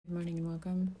Good morning and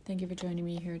welcome. Thank you for joining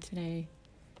me here today.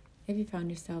 If you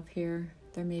found yourself here,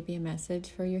 there may be a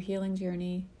message for your healing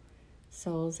journey,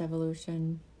 soul's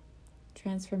evolution,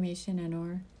 transformation,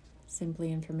 and/or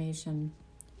simply information.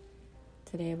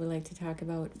 Today I would like to talk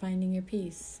about finding your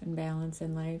peace and balance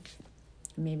in life,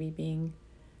 and maybe being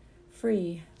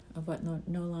free of what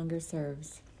no longer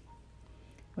serves.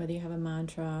 Whether you have a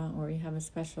mantra or you have a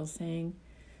special saying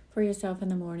for yourself in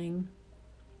the morning,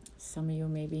 some of you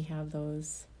maybe have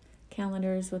those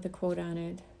calendars with a quote on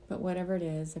it, but whatever it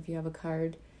is, if you have a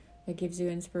card that gives you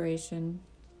inspiration,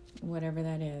 whatever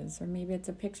that is, or maybe it's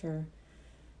a picture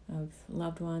of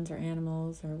loved ones or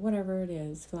animals or whatever it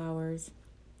is, flowers,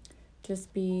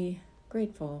 just be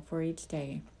grateful for each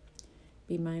day.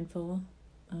 Be mindful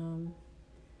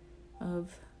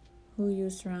of who you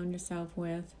surround yourself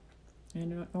with.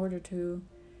 And in order to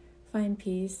find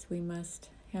peace, we must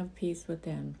have peace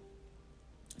within.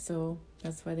 So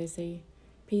that's why they say,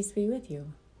 peace be with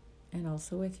you, and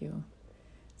also with you.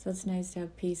 So it's nice to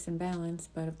have peace and balance,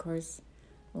 but of course,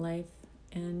 life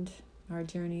and our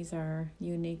journeys are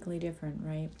uniquely different,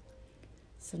 right?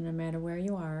 So no matter where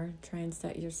you are, try and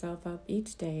set yourself up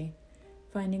each day,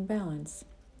 finding balance.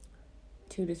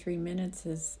 2 to 3 minutes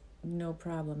is no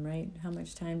problem, right? How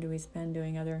much time do we spend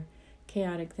doing other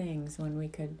chaotic things when we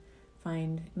could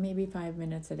find maybe 5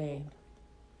 minutes a day?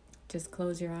 Just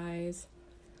close your eyes,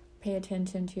 pay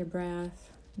attention to your breath,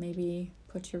 maybe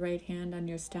put your right hand on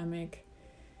your stomach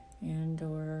and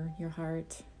or your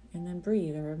heart, and then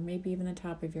breathe, or maybe even the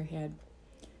top of your head.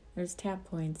 There's tap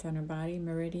points on our body,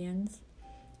 meridians.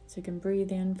 So you can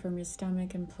breathe in from your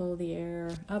stomach and pull the air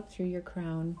up through your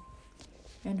crown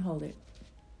and hold it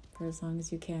for as long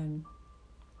as you can.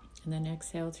 And then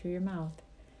exhale through your mouth.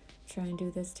 Try and do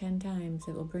this 10 times.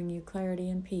 It will bring you clarity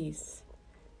and peace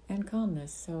and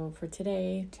calmness. So for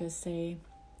today, just say,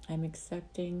 I'm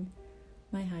accepting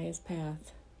my highest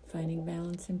path, finding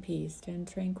balance and peace and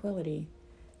tranquility.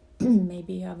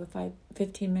 Maybe you have a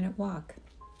 15-minute walk,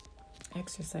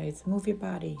 exercise, move your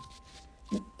body,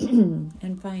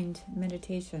 and find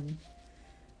meditation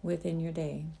within your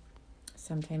day.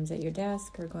 Sometimes at your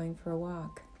desk or going for a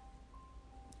walk.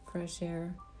 Fresh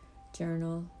air,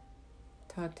 journal,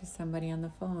 talk to somebody on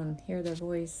the phone, hear their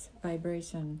voice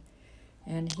vibration,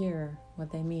 and hear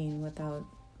what they mean without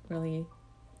really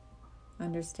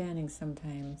understanding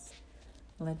sometimes.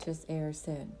 Let just air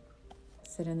sit.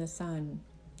 Sit in the sun.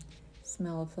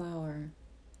 Smell a flower.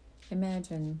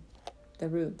 Imagine the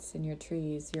roots in your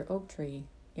trees, your oak tree.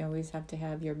 You always have to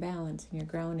have your balance and your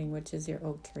grounding, which is your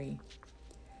oak tree.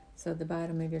 So the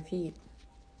bottom of your feet,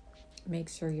 make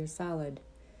sure you're solid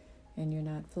and you're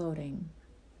not floating.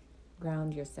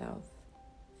 Ground yourself.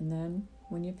 And then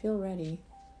when you feel ready,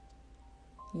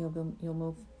 you'll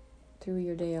move through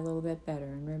your day a little bit better,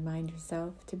 and remind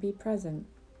yourself to be present.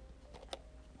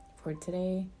 For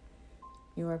today,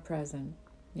 you are present.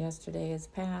 Yesterday is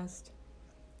past,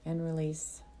 and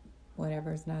release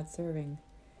whatever is not serving.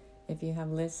 If you have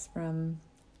lists from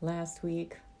last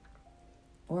week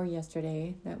or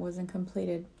yesterday that wasn't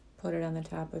completed, put it on the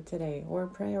top of today, or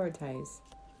prioritize.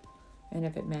 And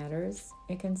if it matters,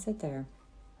 it can sit there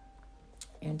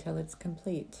until it's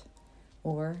complete.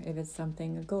 Or if it's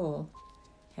something, a goal,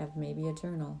 have maybe a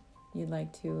journal. You'd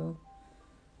like to,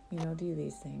 do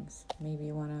these things. Maybe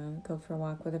you want to go for a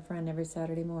walk with a friend every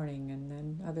Saturday morning, and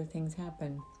then other things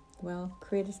happen. Well,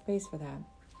 create a space for that.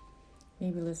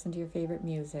 Maybe listen to your favorite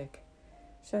music.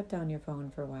 Shut down your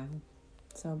phone for a while.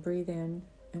 So breathe in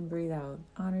and breathe out.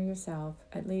 Honor yourself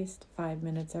at least 5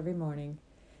 minutes every morning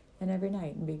and every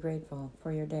night, and be grateful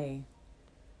for your day.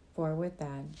 For with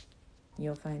that,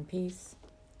 you'll find peace,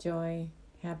 joy,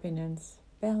 happiness,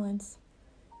 balance,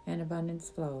 and abundance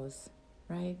flows,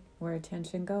 right? Where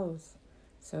attention goes.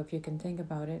 So if you can think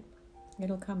about it,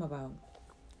 it'll come about.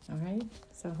 All right?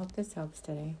 So I hope this helps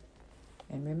today.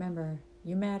 And remember,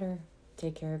 you matter.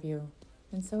 Take care of you.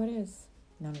 And so it is.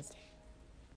 Namaste.